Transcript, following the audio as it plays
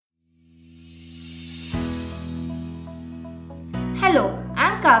Hello,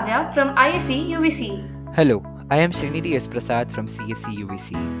 I'm Kavya from ISC UVC. Hello, I am Srinidhi S. Prasad from CSC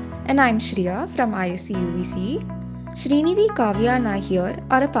UVC. And I'm Shreya from ISC UVC. Srinidhi, Kavya and I here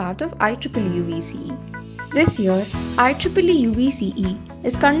are a part of IEEE UVC. This year, IEEE UVCE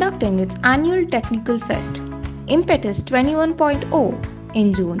is conducting its annual Technical Fest, Impetus 21.0,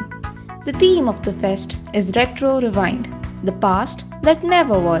 in June. The theme of the fest is Retro Rewind, the past that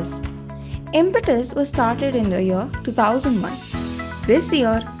never was. Impetus was started in the year 2001. This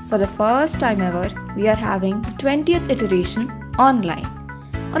year, for the first time ever, we are having the 20th iteration online.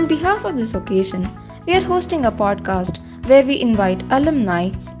 On behalf of this occasion, we are hosting a podcast where we invite alumni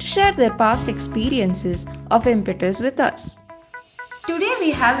to share their past experiences of Impetus with us. Today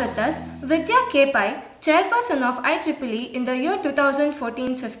we have with us Vidya K. Pai, chairperson of IEEE in the year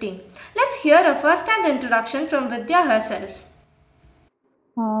 2014-15. Let's hear a first-hand introduction from Vidya herself.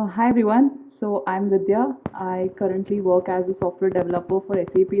 Hi everyone, so I'm Vidya. I currently work as a software developer for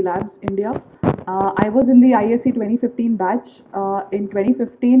SAP Labs India. I was in the ISC 2015 batch. In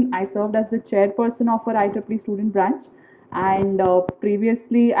 2015, I served as the chairperson of our IEEE student branch, and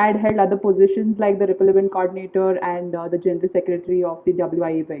previously I had held other positions like the Ripple Event Coordinator and the General Secretary of the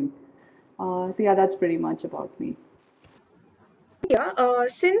WIA wing. So yeah, that's pretty much about me.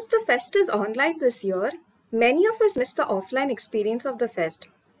 Since the fest is online this year, many of us missed the offline experience of the fest.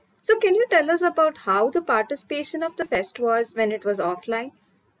 So, can you tell us about how the participation of the fest was when it was offline?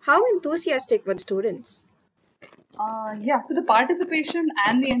 How enthusiastic were the students? So the participation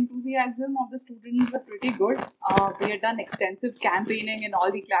and the enthusiasm of the students were pretty good. We had done extensive campaigning in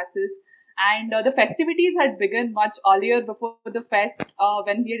all the classes, and the festivities had begun much earlier before the fest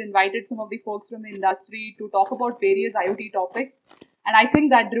when we had invited some of the folks from the industry to talk about various IoT topics. And I think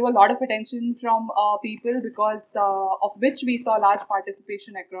that drew a lot of attention from people because of which we saw large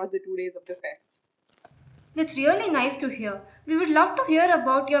participation across the 2 days of the fest. That's really nice to hear. We would love to hear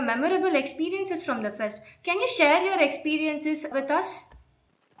about your memorable experiences from the fest. Can you share your experiences with us?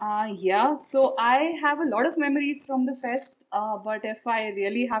 So I have a lot of memories from the fest, but if I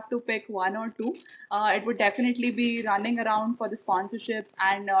really have to pick one or two, it would definitely be running around for the sponsorships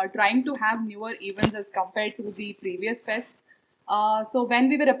and trying to have newer events as compared to the previous fest. So when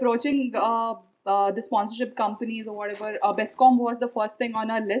we were approaching the sponsorship companies or whatever, Bestcom was the first thing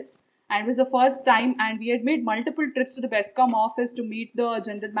on our list. And it was the first time, and we had made multiple trips to the Bestcom office to meet the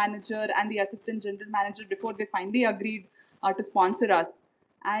general manager and the assistant general manager before they finally agreed to sponsor us.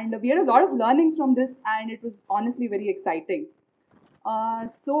 And we had a lot of learnings from this, and it was honestly very exciting.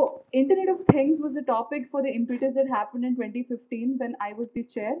 So Internet of Things was the topic for the impetus that happened in 2015 when I was the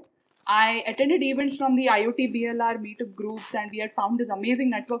chair. I attended events from the IoT BLR meetup groups, and we had found this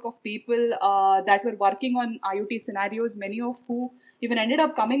amazing network of people that were working on IoT scenarios, many of who even ended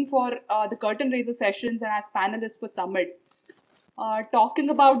up coming for the curtain raiser sessions and as panelists for Summit.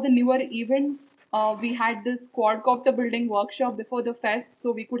 Talking about the newer events, we had this quadcopter building workshop before the fest,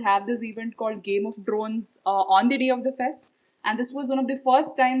 so we could have this event called Game of Drones on the day of the fest. And this was one of the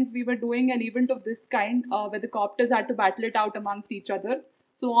first times we were doing an event of this kind where the copters had to battle it out amongst each other.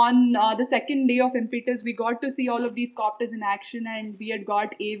 So on the second day of Impetus, we got to see all of these copters in action, and we had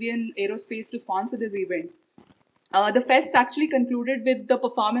got Avian Aerospace to sponsor this event. The fest actually concluded with the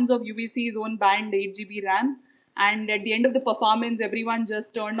performance of UVC's own band 8GB RAM. And at the end of the performance, everyone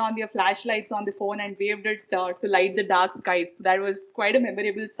just turned on their flashlights on the phone and waved it to light the dark skies. So that was quite a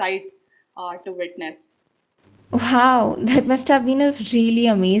memorable sight to witness. Wow, that must have been a really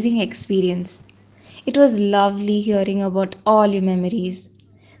amazing experience. It was lovely hearing about all your memories.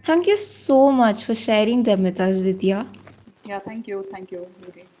 Thank you so much for sharing them with us, Vidya. Yeah, thank you. Thank you,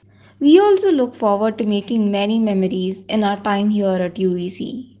 Rudy. We also look forward to making many memories in our time here at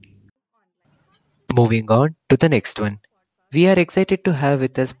UVC. Moving on to the next one. We are excited to have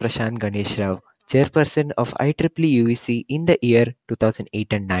with us Prashant Ganesh Rao, chairperson of IEEE UVC in the year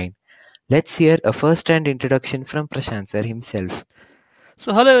 2008 and 9. Let's hear a first-hand introduction from Prashant sir himself.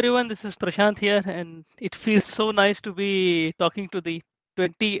 So hello everyone, this is Prashant here, and it feels so nice to be talking to the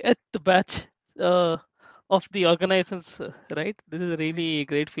 20th batch of the organizers, right? This is a really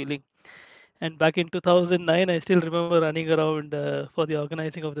great feeling. And back in 2009, I still remember running around for the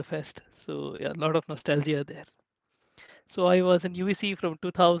organizing of the fest. So yeah, a lot of nostalgia there. So I was in UVC from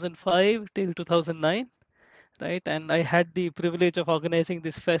 2005 till 2009, right? And I had the privilege of organizing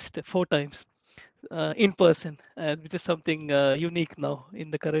this fest 4 times in person, which is something unique now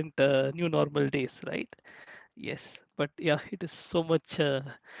in the current new normal days, right? Yes, but yeah, it is so much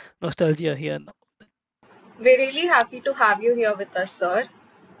nostalgia here now. We're really happy to have you here with us, sir.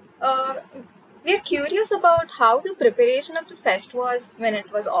 Uh, we're curious about how the preparation of the fest was when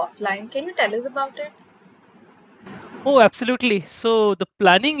it was offline. Can you tell us about it? Oh, absolutely. So the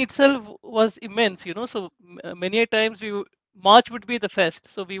planning itself was immense, So many a times March would be the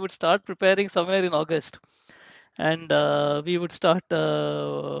fest, so we would start preparing somewhere in August, and we would start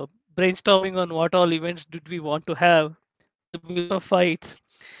brainstorming on what all events did we want to have. There would be a lot of fights,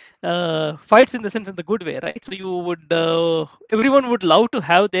 fights in the sense in the good way, right? So everyone would love to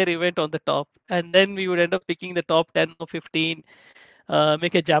have their event on the top, and then we would end up picking the top 10 or 15,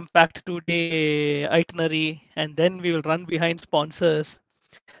 make a jam-packed 2-day itinerary, and then we will run behind sponsors.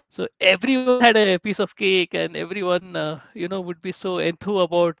 So everyone had a piece of cake, and everyone, would be so enthused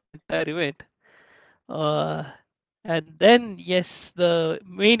about the entire event. Uh, and then, yes, the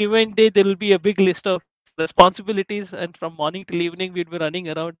main event day, there will be a big list of responsibilities, and from morning till evening, we'd be running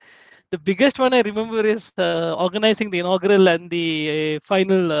around. The biggest one I remember is organizing the inaugural and the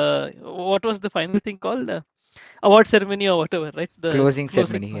final. What was the final thing called? Award ceremony or whatever, right? The Closing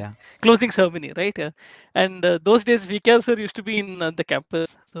closing ceremony, yeah. closing ceremony, right? Yeah. And those days, VK sir used to be in the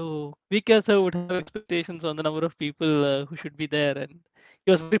campus, so VK sir would have expectations on the number of people who should be there, and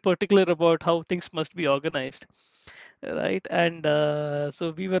he was very particular about how things must be organized, right? And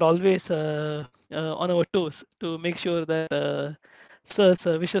so we were always on our toes to make sure that sir's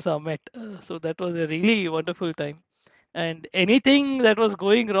wishes are met. So that was a really wonderful time. And anything that was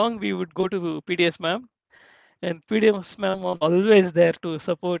going wrong, we would go to PDS ma'am, and PDS ma'am was always there to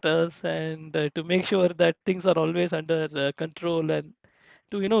support us and to make sure that things are always under control, and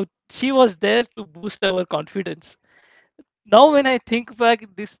she was there to boost our confidence. Now, when I think back,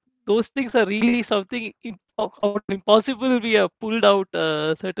 those things are really something out of impossible. We have pulled out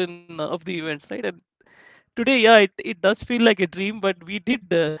certain of the events, right? And today, yeah, it does feel like a dream, but we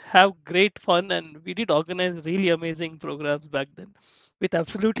did have great fun, and we did organize really amazing programs back then with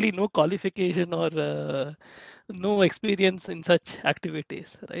absolutely no qualification or no experience in such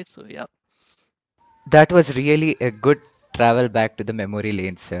activities, right? So, yeah. That was really a good travel back to the memory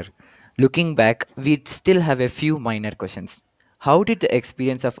lane, sir. Looking back, we still have a few minor questions. How did the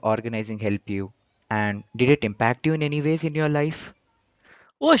experience of organizing help you? And did it impact you in any ways in your life?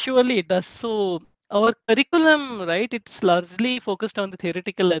 Oh, surely it does. So, our curriculum, right, it's largely focused on the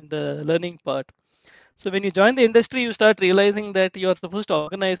theoretical and the learning part. So when you join the industry, you start realizing that you are supposed to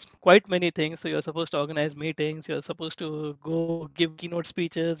organize quite many things. So you're supposed to organize meetings, you're supposed to go give keynote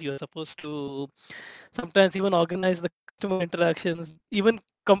speeches, you're supposed to sometimes even organize the customer interactions. Even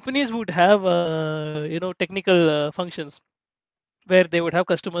companies would have, technical functions where they would have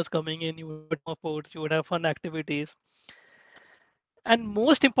customers coming in, you would have demo boards, you would have fun activities. And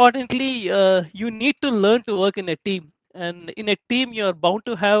most importantly, you need to learn to work in a team. And in a team, you're bound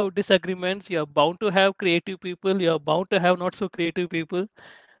to have disagreements, you're bound to have creative people, you're bound to have not so creative people,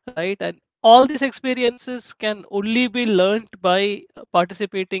 right? And all these experiences can only be learned by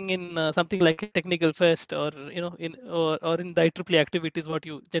participating in something like a technical fest, or or in the IEEE activities what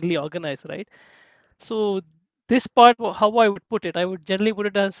you generally organize, right? So this part, how I would put it, I would generally put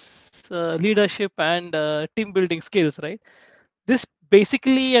it as leadership and team building skills, right? This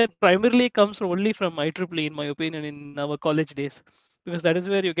basically and primarily comes from only from IEEE, in my opinion, in our college days, because that is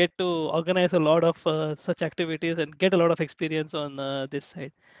where you get to organize a lot of such activities and get a lot of experience on this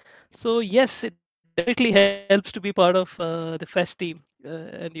side. So yes, it definitely helps to be part of the fest team,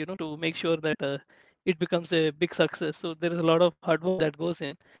 and to make sure that it becomes a big success. So there is a lot of hard work that goes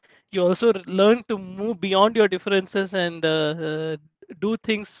in. You also learn to move beyond your differences and do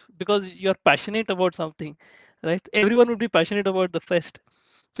things because you're passionate about something, right? Everyone would be passionate about the fest.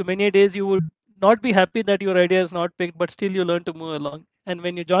 So many days you would not be happy that your idea is not picked, but still you learn to move along. And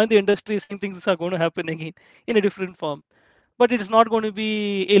when you join the industry, same things are going to happen again in a different form, but it is not going to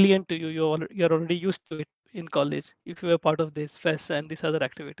be alien to you. You're already used to it in college if you are part of this fest and these other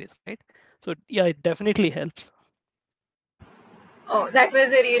activities, right? So yeah, it definitely helps. Oh, that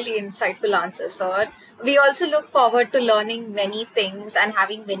was a really insightful answer, sir. We also look forward to learning many things and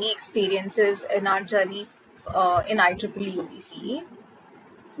having many experiences in our journey in IEEE UBC.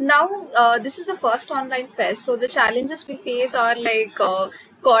 Now, this is the first online fest, so the challenges we face are like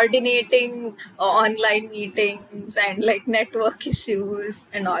coordinating online meetings and like network issues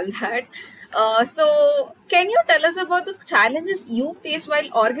and all that. So, can you tell us about the challenges you face while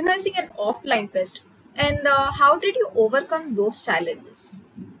organizing an offline fest, and how did you overcome those challenges?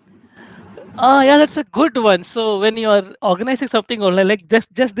 Yeah, that's a good one. So when you are organizing something online, like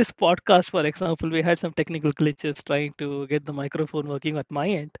just this podcast, for example, we had some technical glitches trying to get the microphone working at my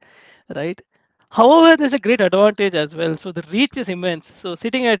end, right? However, there's a great advantage as well. So the reach is immense. So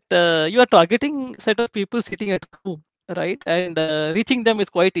sitting at you are targeting set of people sitting at home, right? And reaching them is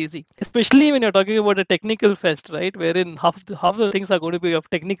quite easy, especially when you're talking about a technical fest, right? Wherein half the things are going to be of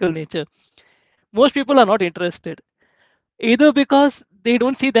technical nature. Most people are not interested. either because they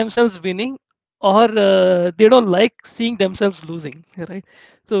don't see themselves winning, or they don't like seeing themselves losing, right?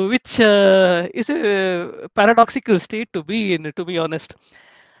 So which is a paradoxical state to be in, to be honest.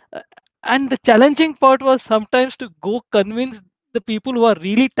 Uh, and the challenging part was sometimes to go convince the people who are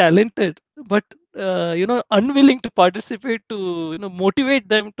really talented but unwilling to participate, to motivate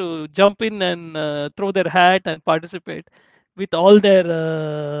them to jump in and throw their hat and participate with all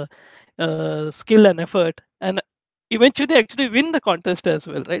their skill and effort, and eventually actually win the contest as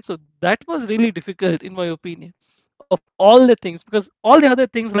well, right? So that was really difficult in my opinion, of all the things, because all the other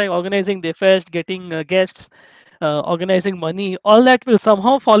things like organizing the fest, getting guests, organizing money, all that will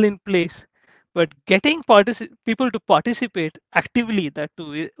somehow fall in place. But getting people to participate actively, that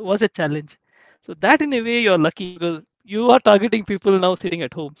too was a challenge. So that in a way you're lucky, because you are targeting people now sitting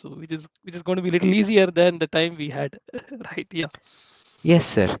at home, so which is going to be a little easier than the time we had, right? Yeah. Yes,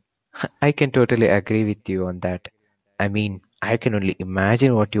 sir. I can totally agree with you on that. I mean, I can only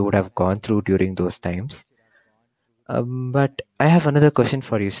imagine what you would have gone through during those times. But I have another question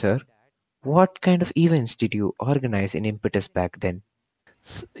for you, sir. What kind of events did you organize in Impetus back then?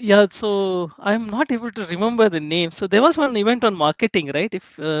 Yeah, so I'm not able to remember the name. So there was one event on marketing, right?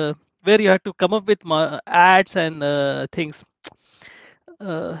 If Where you had to come up with ads and things,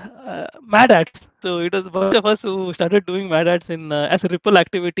 mad ads. So it was a bunch of us who started doing mad ads in as a ripple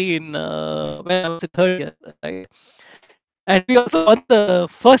activity in when I was in third year, right? And we also won the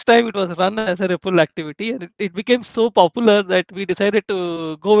first time it was run as a ripple activity, and it became so popular that we decided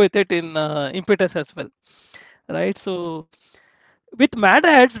to go with it in impetus as well, right? So with mad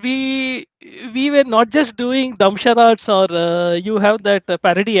ads, we were not just doing dumb charades, or you have that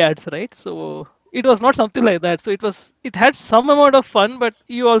parody ads, right? So it was not something like that. So it had some amount of fun, but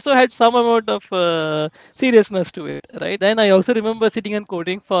you also had some amount of seriousness to it, right? Then I also remember sitting and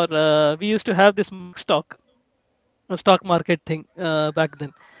coding for we used to have this stock, a stock market thing back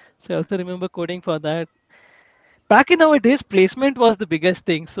then. So I also remember coding for that. Back in our days, placement was the biggest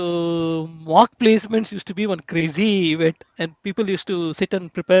thing. So mock placements used to be one crazy event, and people used to sit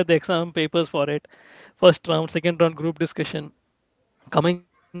and prepare the exam papers for it. First round, second round, group discussion, coming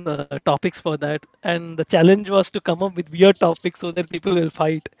up with topics for that, and the challenge was to come up with weird topics so that people will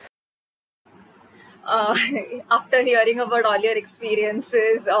fight. uh, After hearing about all your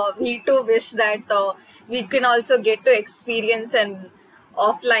experiences, we too wish that we can also get to experience an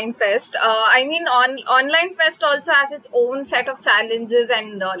offline fest. I mean, online fest also has its own set of challenges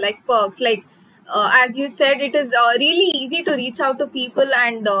and like perks. Like as you said, it is really easy to reach out to people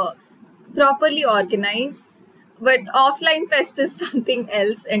and properly organize. But offline fest is something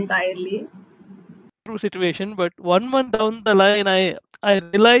else entirely. True situation, but 1 month down the line, I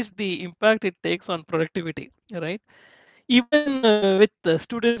realized the impact it takes on productivity, right? Even with the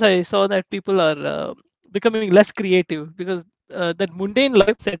students, I saw that people are becoming less creative, because that mundane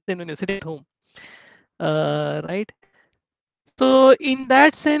life sets in when you sit at home, right? So in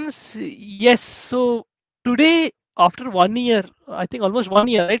that sense, yes. So today, after 1 year, I think almost 1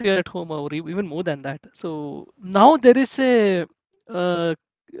 year, right? We are at home, or even more than that. So now there is uh,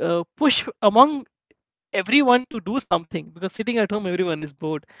 push among everyone to do something, because sitting at home, everyone is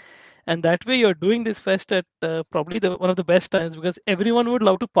bored, and that way you're doing this fest at probably one of the best times, because everyone would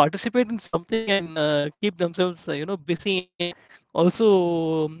love to participate in something and keep themselves busy,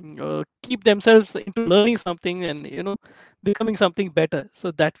 also keep themselves into learning something, and becoming something better.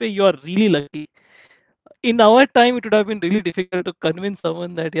 So that way you are really lucky. In our time, it would have been really difficult to convince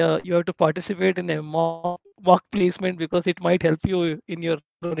someone that, yeah, you have to participate in a mock placement because it might help you in your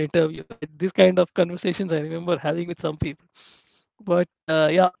own interview. This kind of conversations I remember having with some people. But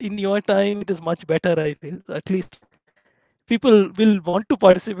yeah, in your time, it is much better, I feel. At least people will want to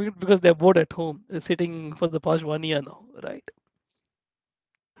participate because they're bored at home, sitting for the past 1 year now, right?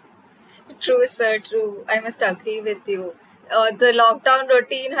 True, sir, true. I must agree with you. The lockdown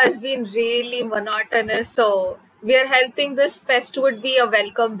routine has been really monotonous, so we are helping this fest would be a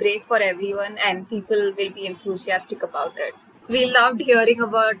welcome break for everyone, and people will be enthusiastic about it. We loved hearing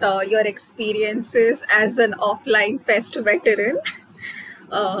about your experiences as an offline fest veteran.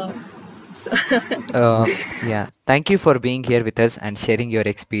 Uh, so Yeah, thank you for being here with us and sharing your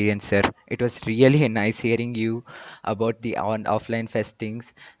experience, sir. It was really nice hearing you about the on offline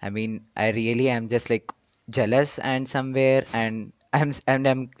festings. I mean, I really am just like jealous and somewhere, and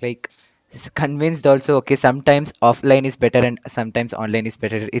I'm like convinced also. Okay, sometimes offline is better and sometimes online is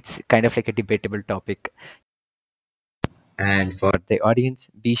better. It's kind of like a debatable topic. And for the audience,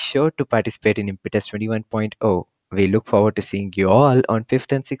 be sure to participate in Impetus 21.0. We look forward to seeing you all on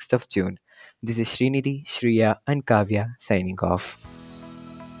 5th and 6th of June. This is Srinidhi, Shriya, and Kavya signing off.